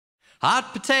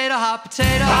Hot potato, hot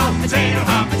potato, hot potato,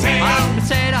 hot potato, hot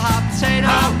potato, hot potato,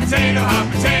 hot potato, hot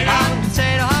potato, hot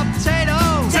potato, hot potato,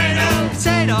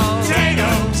 potato,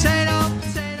 potato, potato,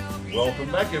 potato.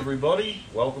 Welcome back, everybody.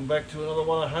 Welcome back to another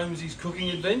one of Holmesy's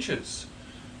cooking adventures.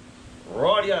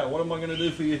 Rightio, what am I going to do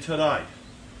for you today?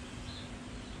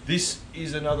 This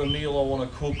is another meal I want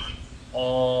to cook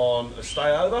on a stay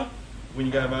over when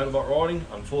you go motorbike riding.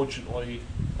 Unfortunately,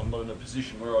 I'm not in a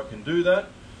position where I can do that.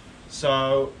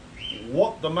 So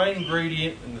what the main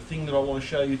ingredient and the thing that I want to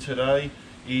show you today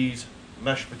is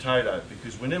mashed potato,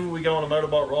 because whenever we go on a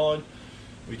motorbike ride,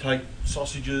 we take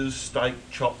sausages, steak,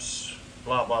 chops,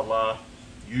 blah blah blah,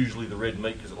 usually the red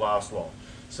meat because it lasts long.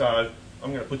 So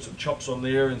I'm going to put some chops on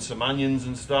there and some onions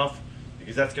and stuff,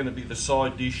 because that's going to be the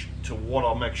side dish to what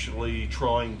I'm actually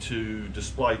trying to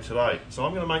display today. So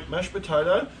I'm going to make mashed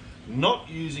potato, not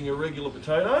using a regular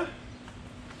potato,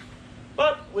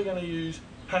 but we're going to use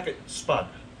packet spud.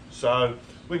 So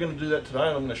we're going to do that today, and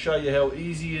I'm going to show you how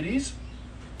easy it is.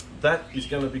 That is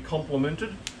going to be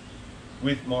complemented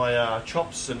with my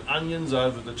chops and onions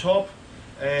over the top.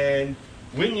 And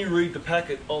when you read the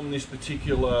packet on this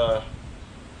particular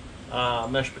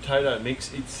mashed potato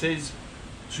mix, it says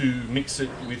to mix it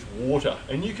with water,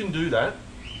 and you can do that,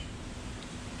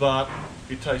 but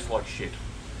it tastes like shit.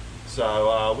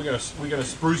 So we're going to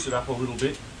spruce it up a little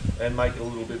bit and make it a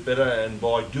little bit better. And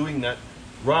by doing that,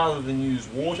 rather than use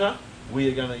water, we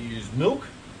are going to use milk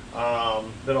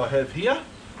that I have here.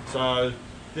 So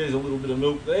there's a little bit of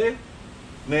milk there.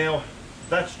 Now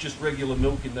that's just regular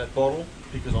milk in that bottle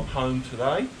because I'm home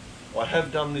today. I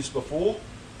have done this before.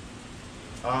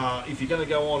 If you're going to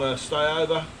go on a stay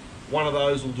over, one of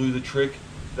those will do the trick.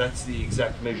 That's the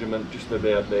exact measurement, just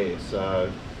about there.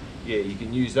 So yeah, you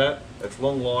can use that. It's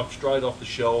long life, straight off the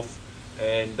shelf,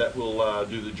 and that will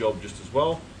do the job just as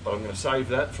well. But I'm going to save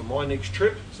that for my next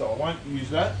trip, so I won't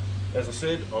use that. As I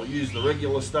said, I'll use the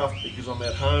regular stuff because I'm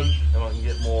at home and I can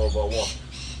get more if I want.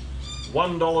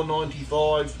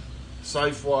 $1.95,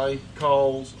 Safeway,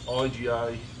 Coles,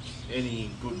 IGA, any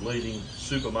good leading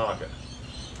supermarket.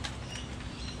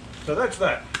 So that's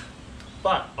that.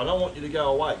 But I don't want you to go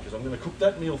away, because I'm going to cook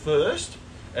that meal first,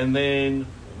 and then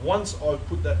once I've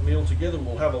put that meal together,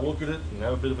 we'll have a look at it and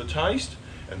have a bit of a taste.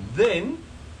 And then,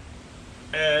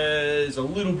 as a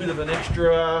little bit of an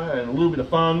extra and a little bit of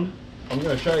fun, I'm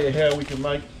going to show you how we can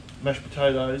make mashed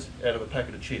potatoes out of a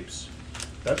packet of chips.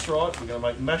 That's right, we're going to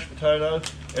make mashed potato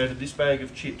out of this bag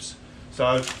of chips.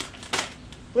 So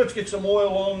let's get some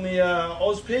oil on the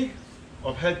Ozpig.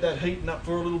 I've had that heating up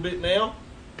for a little bit now.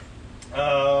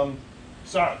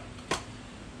 So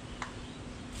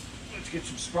let's get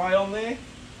some spray on there.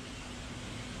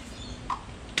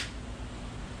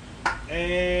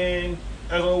 And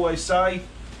as I always say,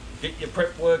 get your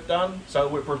prep work done. So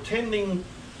we're pretending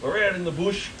we're out in the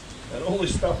bush, and all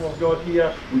this stuff I've got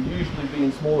here would usually be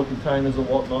in smaller containers or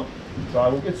whatnot. So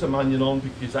we'll get some onion on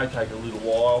because they take a little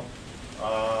while,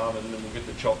 and then we'll get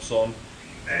the chops on,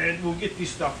 and we'll get this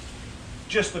stuff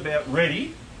just about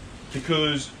ready,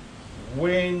 because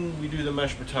when we do the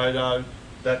mashed potato,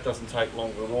 that doesn't take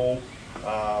long at all.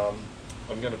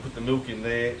 I'm going to put the milk in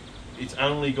there. It's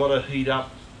only got to heat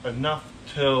up enough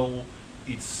till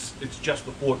it's just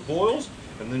before it boils,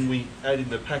 and then we add in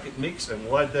the packet mix and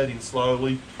we'll add that in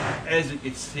slowly as it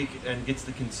gets thick and gets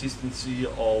the consistency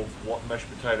of what mashed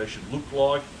potato should look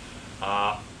like.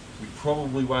 We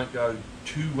probably won't go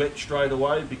too wet straight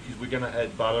away because we're going to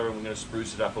add butter and we're going to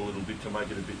spruce it up a little bit to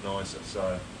make it a bit nicer.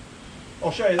 So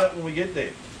I'll show you that when we get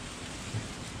there.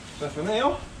 So for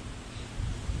now,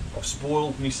 I've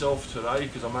spoiled myself today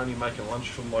because I'm only making lunch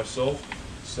for myself.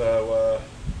 So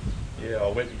yeah,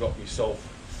 I went and got myself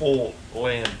 4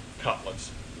 lamb cutlets.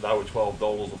 They were $12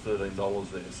 or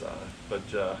 $13 there. So,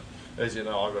 but as you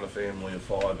know, I've got a family of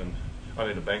 5 and I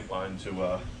need a bank loan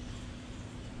to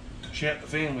shout the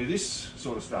family this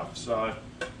sort of stuff. So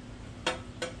I'll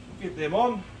get them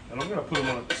on, and I'm going to put them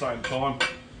on at the same time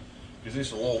because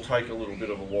this will all take a little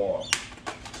bit of a while.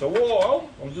 So while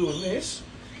I'm doing this,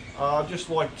 I'd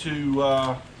just like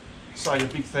to say a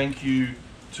big thank you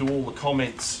to all the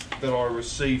comments that I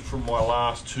received from my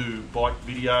last 2 bike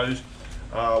videos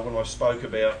when I spoke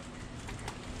about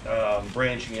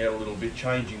branching out a little bit,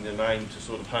 changing the name to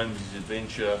sort of Holmesy's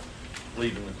Adventure,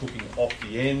 leaving the cooking off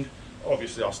the end.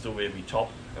 Obviously I'll still wear my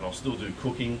top and I'll still do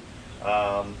cooking,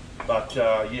 but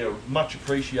yeah, much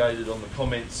appreciated on the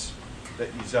comments that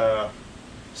you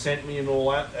sent me and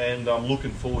all that, and I'm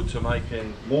looking forward to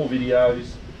making more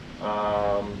videos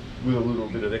with a little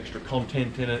bit of extra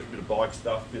content in it, a bit of bike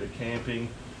stuff, a bit of camping,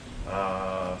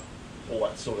 all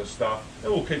that sort of stuff.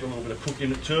 And we'll keep a little bit of cook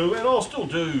in it too, and I'll still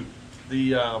do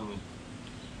the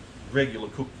regular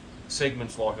cook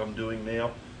segments like I'm doing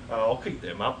now, I'll keep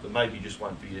them up. There maybe just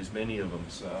won't be as many of them.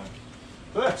 So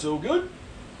but that's all good.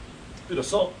 Bit of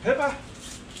salt and pepper.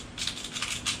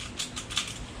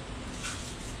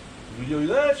 We do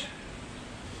that.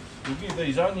 We'll give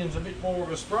these onions a bit more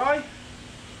of a spray.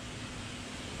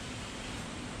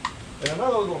 And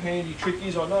another little handy trick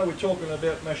is, I know we're talking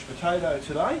about mashed potato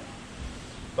today,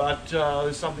 but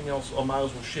there's something else I may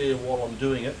as well share while I'm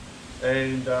doing it.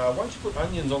 And once you put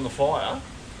onions on the fire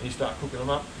and you start cooking them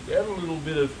up, you add a little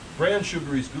bit of brown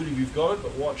sugar is good if you've got it,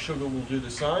 but white sugar will do the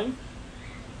same.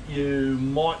 You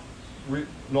might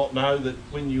not know that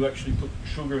when you actually put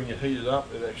sugar and you heat it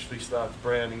up, it actually starts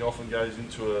browning off and goes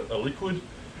into a liquid,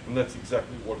 and that's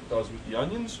exactly what it does with the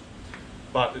onions.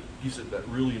 But it gives it that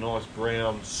really nice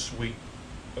brown, sweet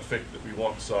effect that we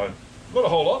want. So, not a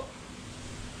whole lot.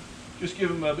 Just give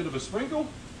them a bit of a sprinkle.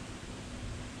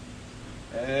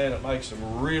 And it makes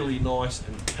them really nice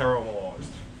and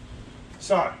caramelised.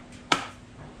 So,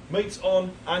 meat's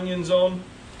on, onions on.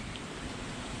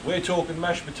 We're talking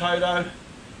mashed potato.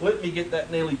 Let me get that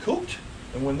nearly cooked.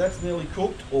 And when that's nearly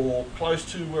cooked, or close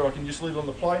to where I can just leave it on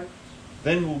the plate,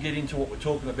 then we'll get into what we're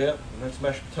talking about, and that's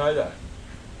mashed potato.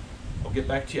 I'll get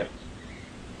back to you.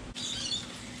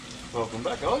 Welcome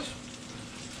back, guys.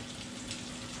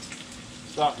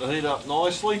 Starting to heat up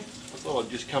nicely. I thought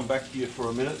I'd just come back to you for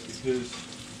a minute because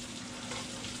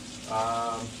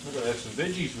we're going to have some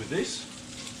veggies with this.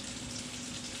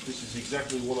 This is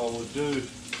exactly what I would do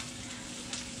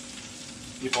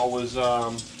if I was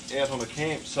out on a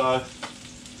camp. So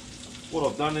what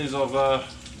I've done is I've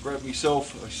grabbed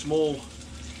myself a small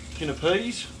tin of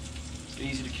peas,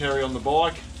 easy to carry on the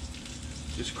bike.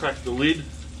 Just crack the lid,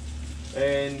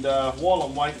 and while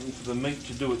I'm waiting for the meat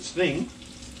to do its thing,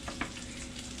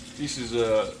 this is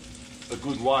a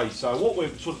good way. So what we're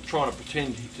sort of trying to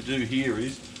pretend to do here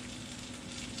is,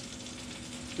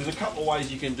 there's a couple of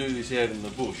ways you can do this out in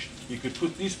the bush. You could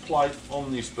put this plate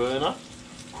on this burner,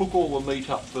 cook all the meat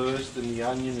up first and the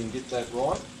onion and get that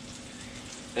right,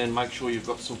 and make sure you've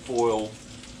got some foil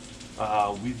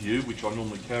with you, which I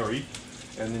normally carry.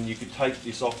 And then you could take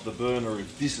this off the burner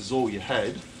if this is all you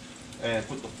had, and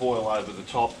put the foil over the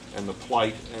top, and the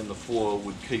plate and the foil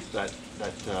would keep that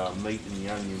meat and the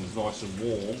onions nice and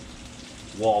warm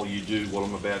while you do what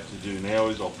I'm about to do now.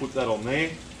 Is I'll put that on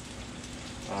there,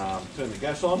 turn the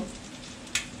gas on.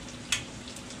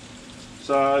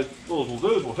 So all we'll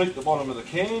do is we'll heat the bottom of the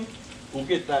can, we'll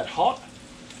get that hot,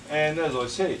 and as I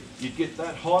said, you get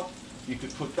that hot, you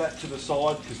could put that to the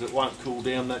side because it won't cool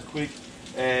down that quick,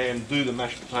 and do the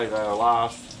mashed potato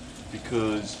last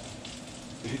because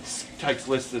it takes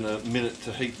less than a minute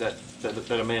to heat that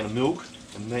amount of milk,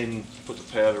 and then put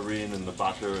the powder in and the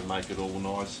butter and make it all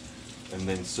nice and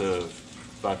then serve.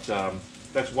 But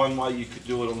that's one way you could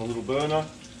do it on a little burner.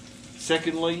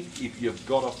 Secondly, if you've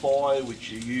got a fire,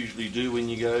 which you usually do when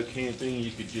you go camping,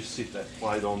 you could just sit that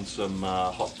plate on some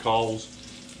hot coals,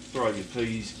 throw your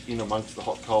peas in amongst the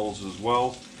hot coals as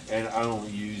well, and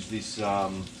only use this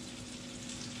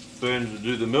burner to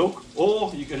do the milk.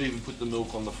 Or you could even put the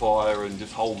milk on the fire and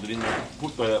just hold it in there,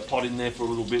 put the pot in there for a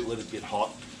little bit, let it get hot,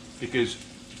 because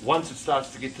once it starts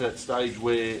to get to that stage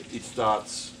where it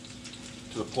starts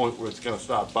to the point where it's going to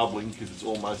start bubbling, because it's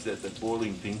almost at that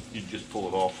boiling thing, you just pull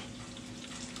it off,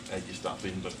 add your stuff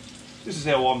in. But this is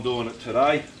how I'm doing it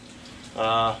today.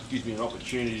 Gives me an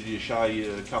opportunity to show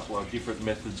you a couple of different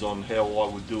methods on how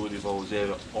I would do it if I was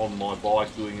out on my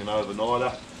bike doing an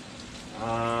overnighter.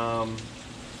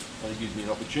 And it gives me an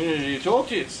opportunity to talk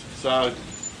to you. So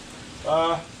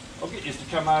I'll get you to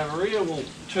come over here, we'll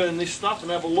turn this stuff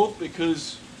and have a look,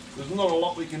 because there's not a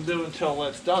lot we can do until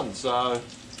that's done. So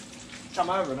come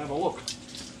over and have a look.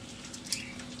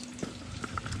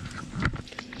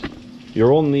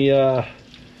 You're on the,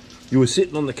 you were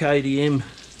sitting on the KTM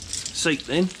seat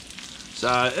then. So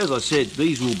as I said,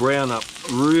 these will brown up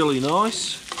really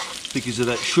nice because of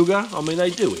that sugar. I mean, they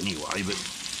do anyway, but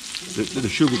the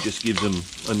sugar just gives them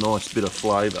a nice bit of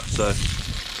flavour. So,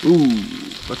 ooh,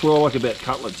 that's what I like about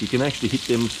cutlets. You can actually hit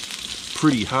them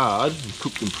pretty hard and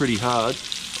cook them pretty hard,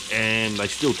 and they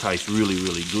still taste really,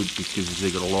 really good because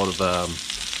they've got a lot of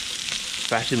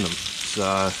fat in them.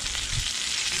 So,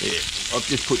 yeah, I've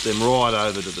just put them right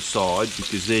over to the side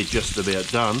because they're just about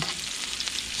done.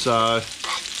 So,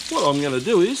 what I'm going to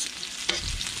do is,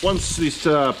 once this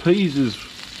peas is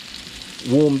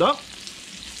warmed up,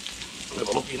 have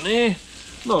a look in there.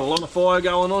 Not a lot of fire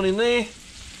going on in there,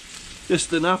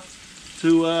 just enough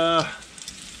to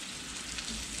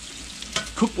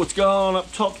cook what's going on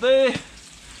up top there.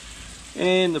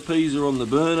 And the peas are on the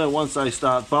burner. Once they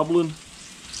start bubbling,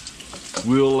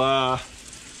 we'll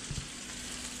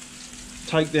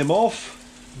take them off,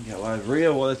 Go over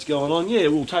here while that's going on. Yeah,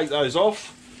 we'll take those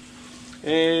off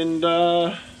and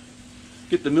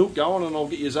get the milk going, and I'll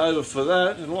get you over for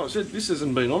that. And like I said, this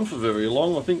hasn't been on for very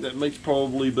long. I think that meat's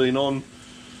probably been on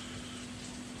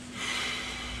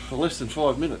for less than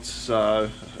 5 minutes. So,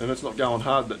 and it's not going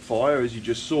hard, that fire, as you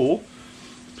just saw.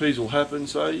 Peas will happen,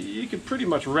 so you can pretty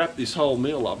much wrap this whole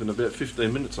meal up in about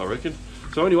 15 minutes, I reckon.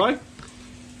 So anyway,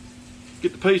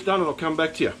 get the peas done and I'll come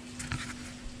back to you.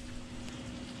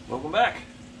 Welcome back.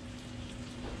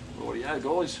 Rightio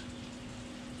guys,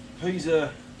 peas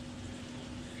are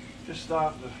just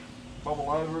starting to bubble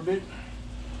over a bit.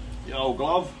 The old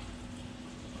glove,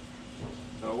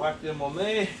 so whack them on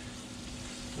there,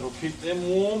 it'll keep them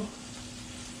warm.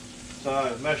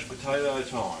 So mashed potato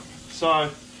time. So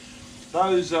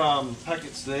those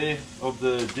packets there of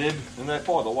the Deb, and they,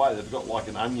 by the way, they've got like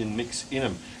an onion mix in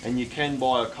them, and you can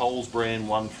buy a Coles brand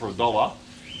one for $1,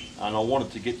 and I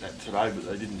wanted to get that today but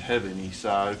they didn't have any,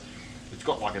 so it's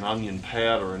got like an onion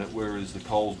powder in it, whereas the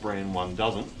Coles brand one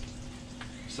doesn't.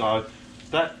 So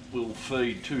that will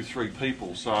feed 2-3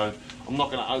 people, so I'm not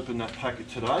going to open that packet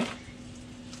today.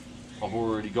 I've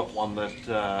already got one that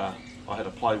I had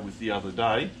to play with the other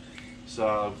day,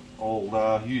 so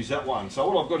I'll use that one. So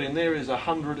what I've got in there is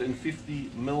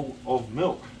 150 ml of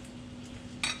milk.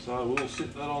 So we'll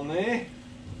sit that on there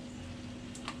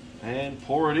and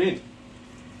pour it in.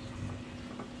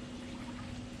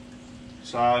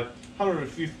 So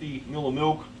 150 ml of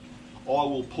milk. I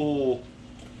will pour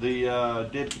the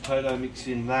Deb potato mix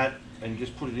in that and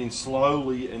just put it in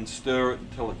slowly and stir it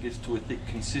until it gets to a thick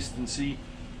consistency.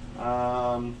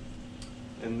 And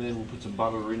then we'll put some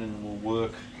butter in and we'll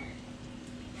work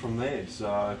from there.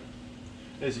 So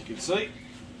as you can see,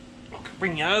 I can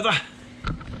bring you over.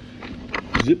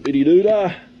 Zippity doo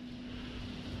dah.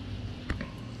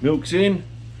 Milk's in.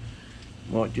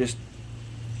 Might just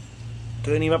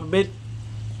turn him up a bit.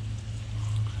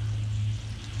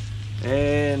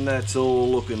 And that's all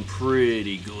looking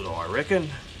pretty good, I reckon.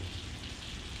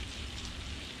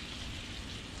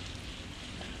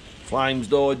 Flames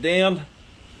died down.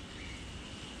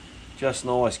 Just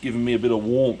nice, giving me a bit of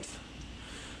warmth.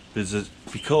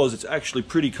 Because it's actually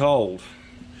pretty cold.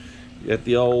 At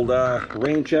the old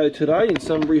Rancho today in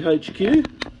Sunbury HQ.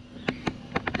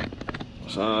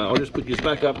 So I'll just put this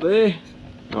back up there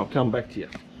and I'll come back to you.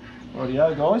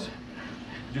 Rightio guys,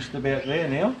 just about there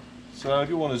now. So if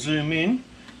you want to zoom in,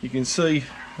 you can see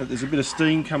that there's a bit of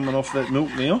steam coming off that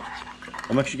milk now.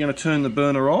 I'm actually going to turn the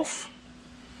burner off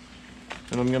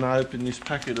and I'm going to open this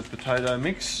packet of potato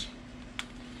mix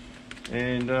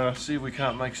and see if we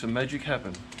can't make some magic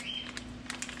happen.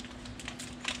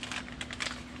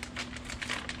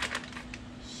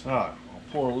 So I'll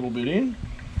pour a little bit in.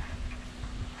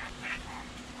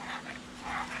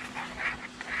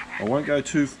 I won't go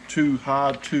too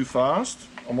hard too fast.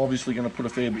 I'm obviously going to put a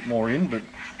fair bit more in, but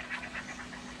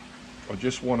I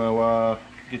just want to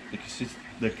get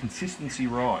the consistency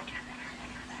right.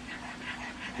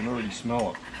 You can already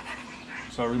smell it.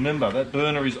 So remember, that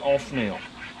burner is off now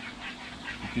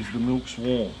because the milk's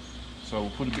warm. So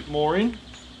we'll put a bit more in.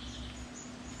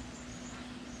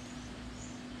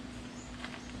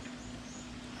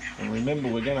 And remember,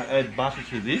 we're going to add butter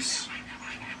to this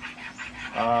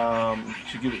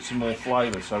to give it some more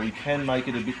flavour, so we can make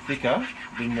it a bit thicker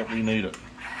than what we need it.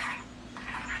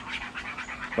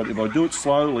 But if I do it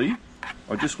slowly,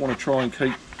 I just want to try and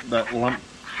keep that lump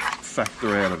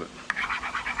factor out of it.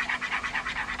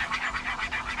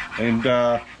 And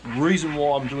the reason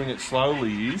why I'm doing it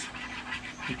slowly is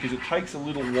because it takes a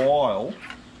little while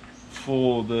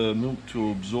for the milk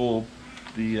to absorb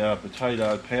the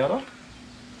potato powder.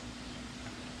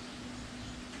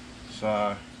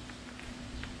 So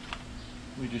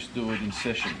we just do it in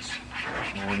sessions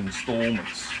or in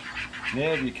installments.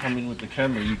 Now if you come in with the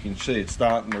camera, you can see it's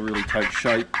starting to really take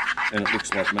shape and it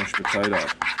looks like mashed potato.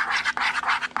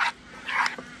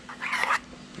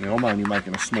 Now I'm only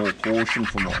making a small portion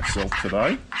for myself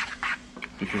today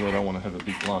because I don't want to have a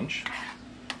big lunch,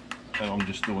 and I'm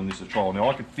just doing this as a trial. Now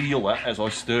I can feel that as I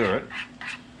stir it,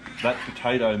 that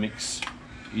potato mix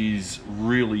is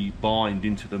really bind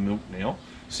into the milk now.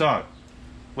 So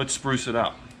let's spruce it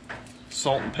up.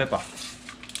 Salt and pepper,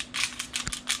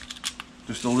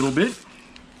 just a little bit.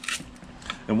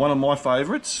 And one of my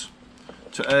favourites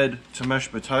to add to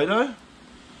mashed potato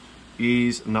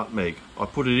is nutmeg. I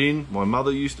put it in, my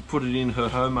mother used to put it in her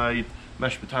homemade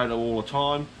mashed potato all the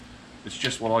time. It's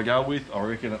just what I go with. I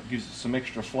reckon it gives it some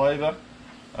extra flavour.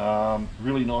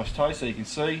 Really nice taste, so you can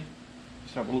see.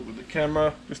 Just have a look with the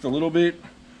camera, just a little bit.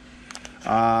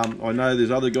 I know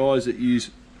there's other guys that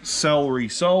use celery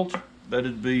salt.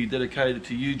 That'd be dedicated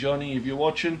to you, Johnny, if you're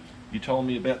watching. You told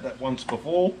me about that once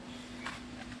before.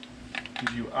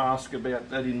 Because you asked about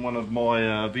that in one of my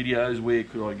videos, where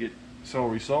could I get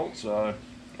celery salt. So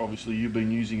obviously you've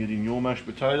been using it in your mashed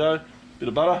potato. Bit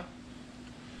of butter.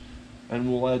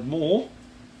 And we'll add more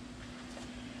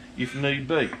if need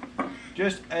be.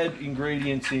 Just add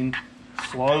ingredients in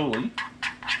slowly,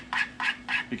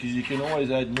 because you can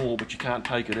always add more, but you can't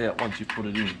take it out once you put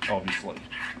it in, obviously.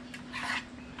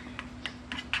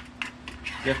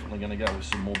 Definitely going to go with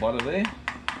some more butter there.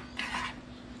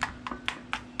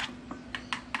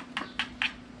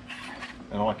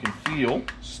 And I can feel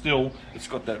still it's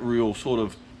got that real sort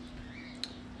of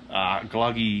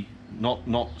gluggy,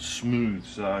 not smooth,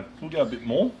 so we'll go a bit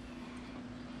more.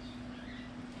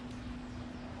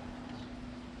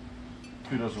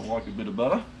 Who doesn't like a bit of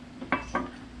butter?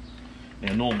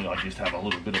 Now normally I just have a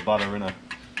little bit of butter in a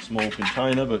small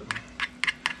container, but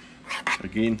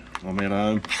again, I'm at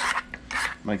home,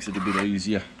 makes it a bit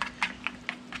easier.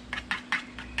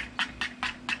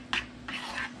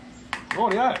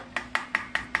 Rightio.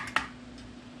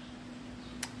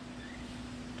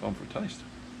 Time for a taste.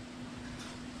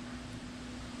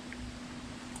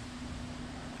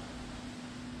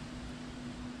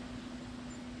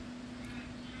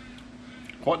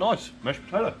 Quite nice, mashed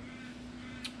potato.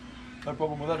 No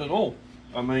problem with that at all.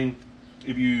 I mean,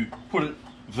 if you put it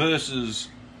versus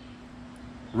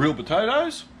real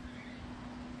potatoes,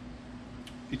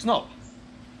 it's not.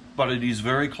 But it is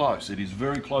very close. It is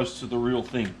very close to the real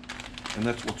thing. And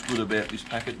that's what's good about this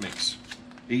packet mix.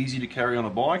 Easy to carry on a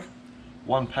bike.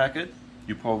 One packet,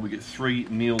 you probably get 3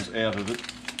 meals out of it.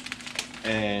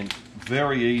 And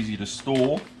very easy to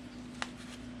store.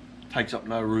 Takes up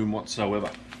no room whatsoever.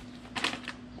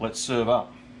 Let's serve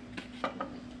up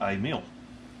a meal.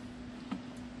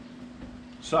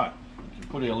 So, we can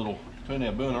put our little, turn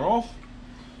our burner off,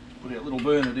 put our little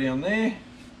burner down there,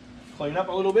 clean up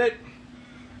a little bit.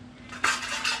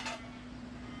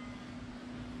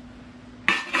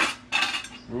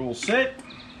 We're all set.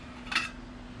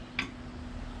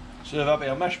 Serve up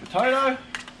our mashed potato.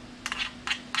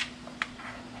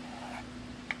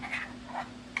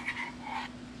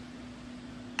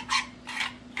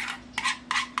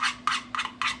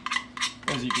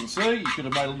 As you can see, you could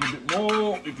have made a little bit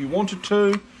more if you wanted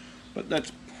to, but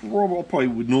that's probably, I probably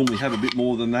would normally have a bit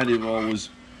more than that if I was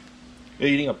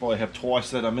eating. I'd probably have twice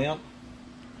that amount.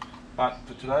 But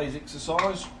for today's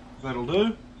exercise, that'll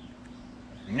do.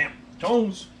 Now,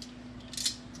 tongs.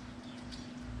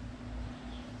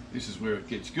 This is where it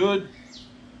gets good.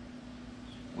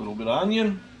 A little bit of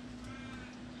onion.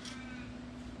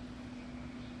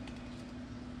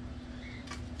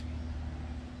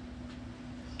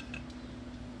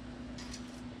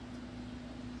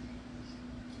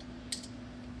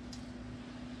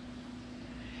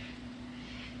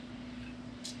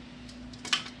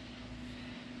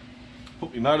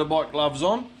 Put my motorbike gloves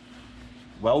on,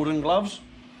 Weldon gloves,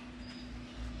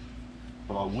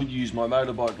 but I would use my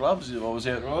motorbike gloves if I was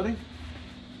out riding.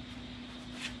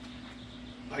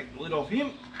 Take the lid off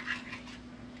him.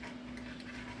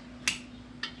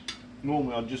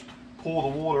 Normally I'd just pour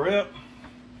the water out.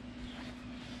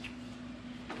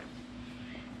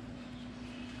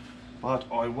 But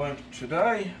I won't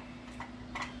today.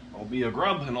 I'll be a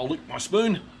grub and I'll lick my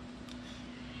spoon.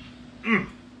 And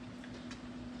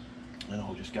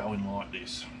I'll just go in like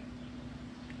this.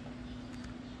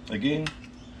 Again,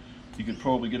 you could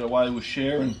probably get away with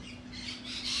sharing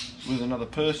with another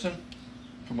person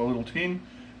from a little tin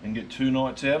and get 2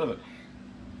 nights out of it.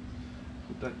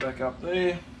 Put that back up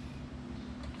there,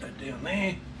 put that down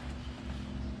there.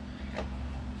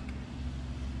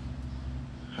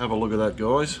 Have a look at that,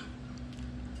 guys.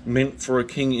 Meant for a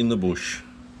king in the bush.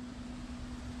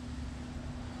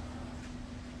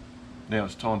 Now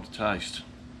it's time to taste.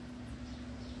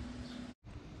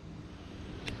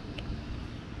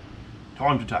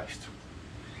 Time to taste.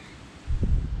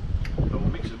 So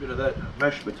we'll mix a bit of that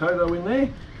mashed potato in there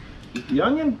with the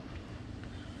onion.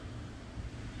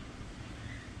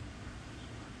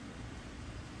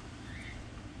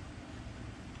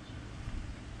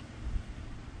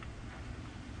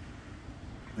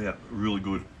 Yeah, really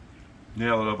good.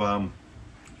 Now that I've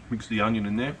mixed the onion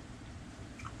in there,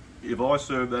 if I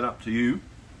served that up to you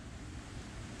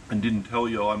and didn't tell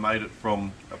you I made it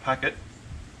from a packet,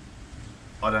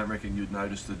 I don't reckon you'd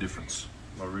notice the difference.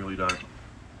 I really don't.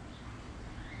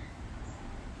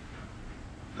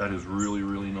 That is really,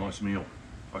 really nice meal.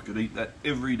 I could eat that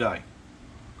every day.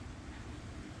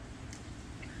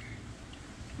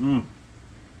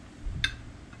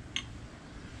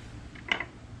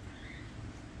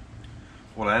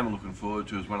 What I am looking forward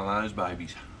to is one of those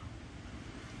babies.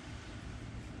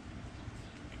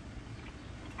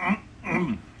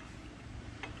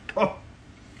 Oh.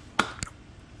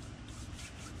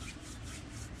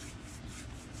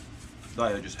 They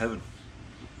are just heaven.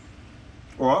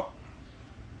 All right.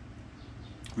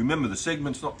 Remember, the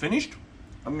segment's not finished.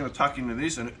 I'm going to tuck into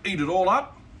this and eat it all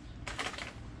up.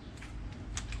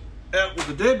 Out with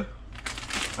the Deb.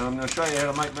 And I'm going to show you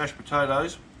how to make mashed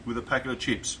potatoes with a packet of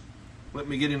chips. Let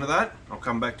me get into that. I'll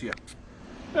come back to you.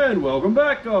 And welcome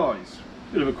back, guys.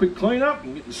 Bit of a quick clean up.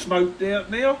 I'm getting smoked out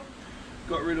now.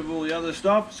 Got rid of all the other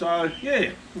stuff. So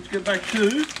yeah, let's get back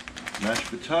to mashed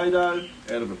potato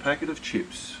out of a packet of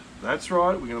chips. That's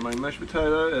right, we're going to make mashed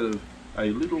potato out of a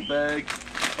little bag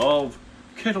of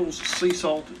Kettle's sea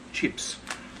salt chips.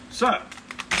 So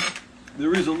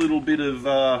there is a little bit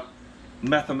of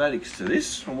mathematics to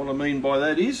this, and what I mean by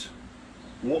that is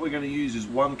what we're going to use is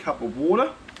 1 cup of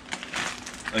water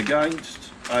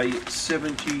against a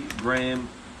 70 gram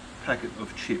packet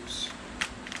of chips.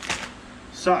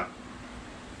 So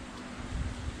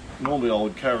normally I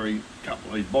would carry a couple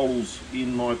of these bottles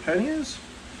in my panniers,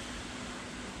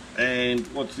 and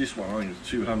what's this one? I think it's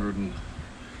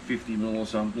 250 ml or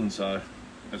something. So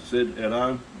as I said, at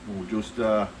home we'll just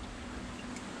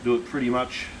do it pretty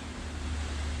much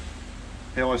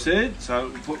how I said. So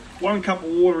we put 1 cup of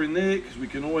water in there because we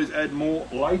can always add more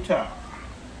later,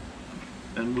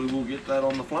 and we will get that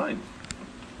on the flame.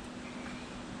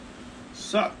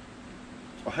 So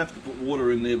I have to put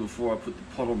water in there before I put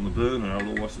the pot on the burner,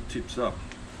 otherwise it tips up.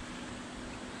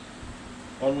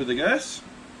 On with the gas.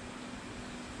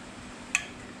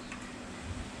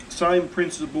 Same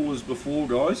principle as before,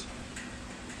 guys.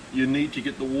 You need to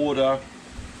get the water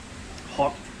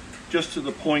hot just to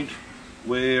the point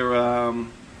where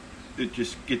it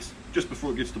just gets, just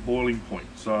before it gets to boiling point.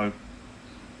 So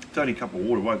it's only a cup of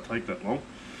water, won't take that long.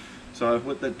 So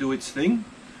let that do its thing.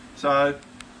 So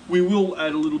we will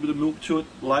add a little bit of milk to it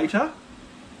later.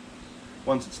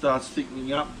 Once it starts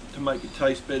thickening up, to make it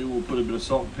taste better, we'll put a bit of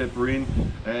salt and pepper in,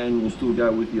 and we'll still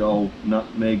go with the old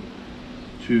nutmeg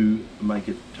to make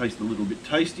it taste a little bit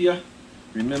tastier.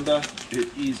 Remember,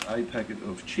 it is a packet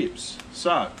of chips.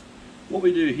 So what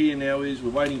we do here now is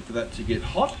we're waiting for that to get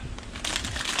hot.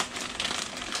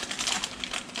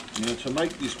 Now, to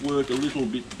make this work a little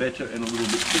bit better and a little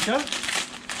bit quicker,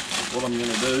 what I'm going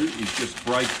to do is just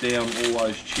break down all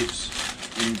those chips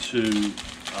into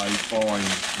a fine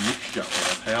mixture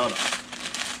or a powder.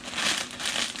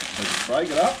 So just break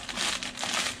it up.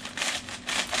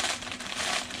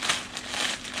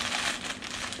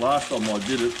 Last time I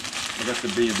did it, I'd have to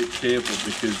be a bit careful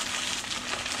because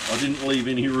I didn't leave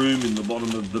any room in the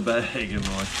bottom of the bag, and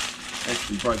I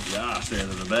actually broke the arse out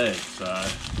of the bag.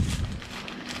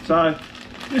 So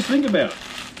just think about it.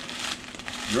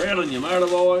 You're out on your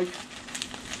motorbike,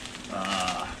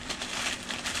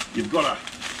 you've got a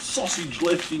sausage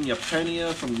left in your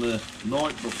pannier from the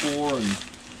night before and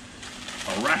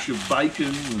a rash of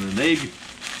bacon and an egg.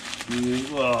 And you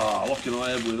think, oh, what can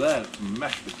I have with that?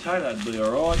 Mashed potato would be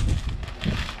alright.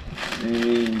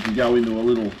 And you go into a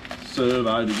little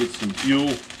servo to get some fuel.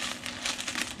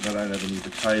 They don't have any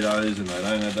potatoes, and they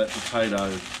don't have that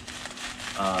potato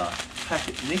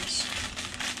packet mix.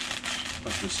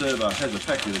 But the servo has a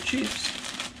packet of chips.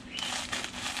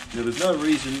 Now there's no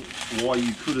reason why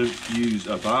you couldn't use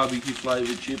a barbecue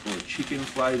flavoured chip or a chicken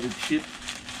flavoured chip.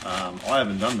 I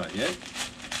haven't done that yet.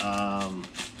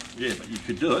 Yeah, but you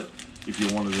could do it if you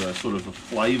wanted a sort of a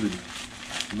flavoured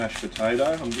mashed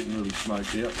potato. I'm getting really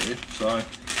smoked out there, so it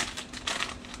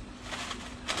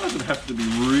doesn't have to be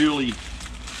really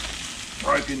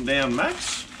broken down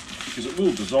max, because it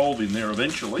will dissolve in there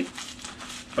eventually.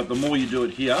 But the more you do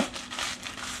it here,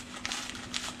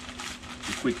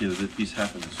 the quicker that this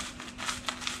happens.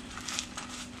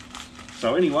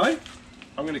 So anyway,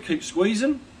 I'm going to keep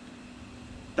squeezing.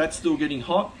 That's still getting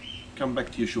hot. Come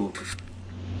back to you shortly.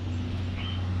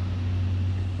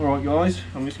 Alright guys,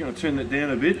 I'm just going to turn that down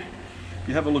a bit. If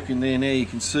you have a look in there now, you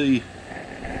can see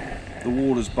the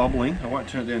water's bubbling. I won't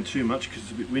turn it down too much because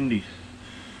it's a bit windy.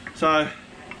 So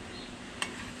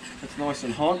it's nice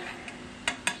and hot.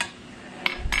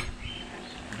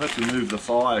 I have to move the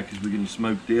fire because we're getting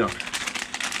smoked out.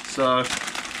 So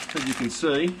as you can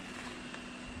see,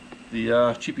 the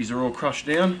chippies are all crushed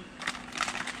down.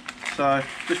 So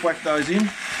just whack those in,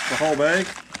 the whole bag.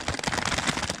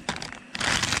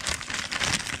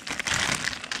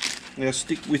 Now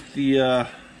stick with the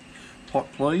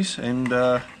pot please, and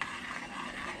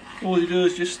all you do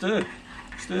is just stir.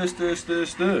 Stir, stir, stir,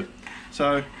 stir.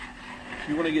 So if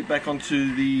you want to get back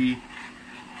onto the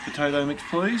potato mix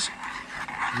please,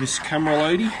 Miss Camera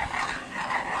Lady.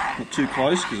 Not too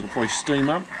close because it'll probably steam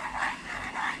up.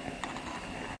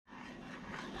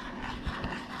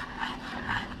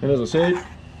 And as I said,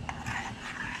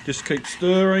 Just keep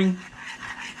stirring.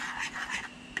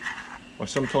 I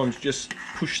sometimes just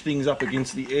push things up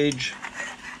against the edge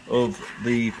of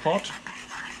the pot.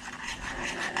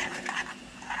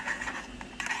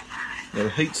 Now the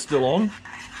heat's still on,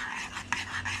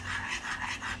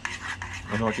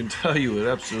 and I can tell you it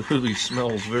absolutely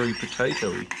smells very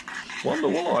potatoey. Wonder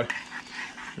why.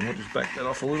 And I'll just back that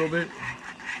off a little bit.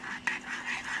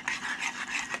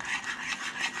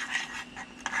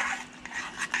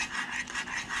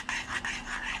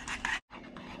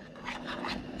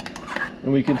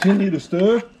 And we continue to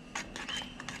stir.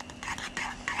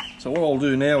 So what I'll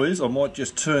do now is I might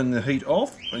just turn the heat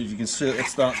off, and as you can see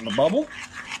it's starting to bubble.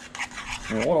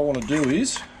 Now what I want to do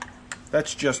is,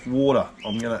 that's just water.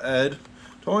 I'm going to add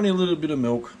a tiny little bit of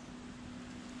milk.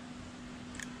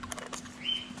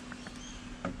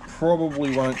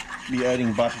 Probably won't be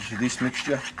adding butter to this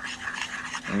mixture.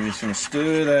 I'm just going to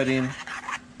stir that in.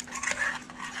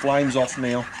 Flames off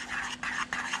now.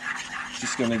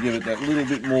 Just going to give it that little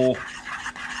bit more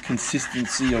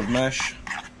consistency of mash.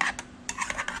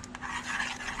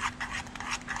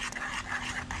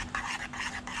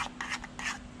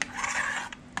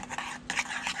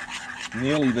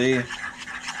 Nearly there.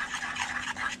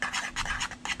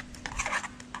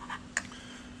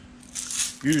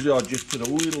 Usually I just put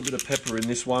a little bit of pepper in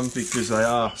this one because they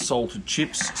are salted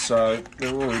chips, so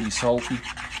they're already salty.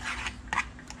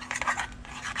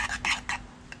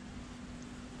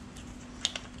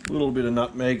 A little bit of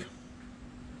nutmeg.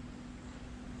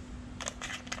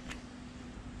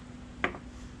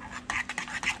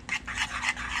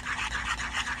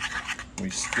 We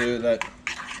stir that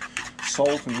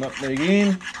salt and nutmeg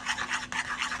in.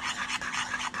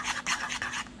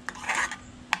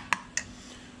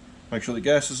 Make sure the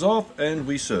gas is off and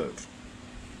we serve.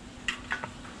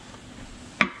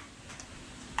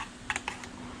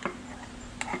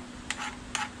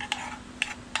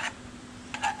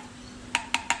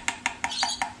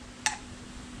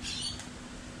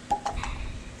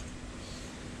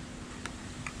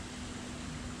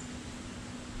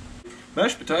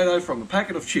 Mashed potato from a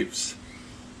packet of chips.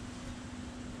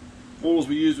 All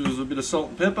we used was a bit of salt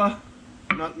and pepper,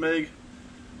 nutmeg,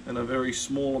 and a very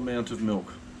small amount of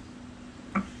milk.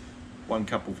 1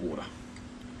 cup of water.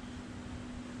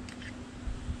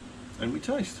 And we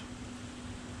taste.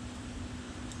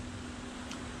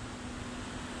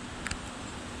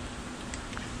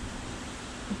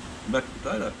 Mashed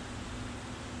potato.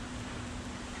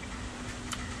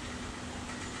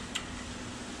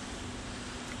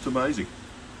 It's amazing.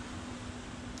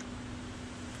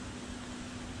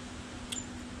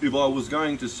 If I was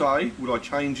going to say, would I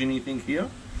change anything here?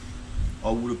 I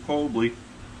would have probably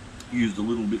used a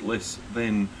little bit less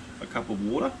than a cup of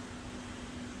water,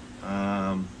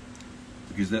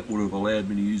 because that would have allowed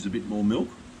me to use a bit more milk,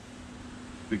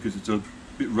 because it's a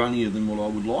bit runnier than what I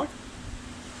would like.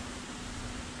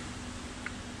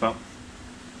 But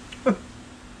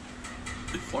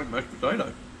it's like mashed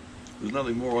potato. There's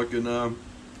nothing more I can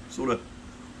sort of,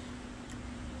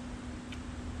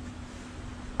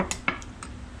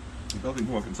 nothing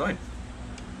more I can say.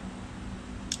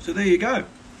 So there you go.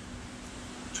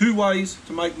 2 ways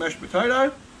to make mashed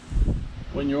potato.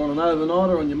 When you're on an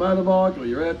overnighter on your motorbike or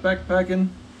you're out backpacking,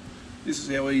 this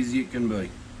is how easy it can be.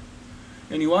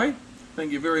 Anyway,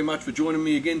 thank you very much for joining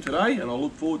me again today, and I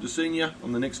look forward to seeing you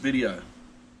on the next video.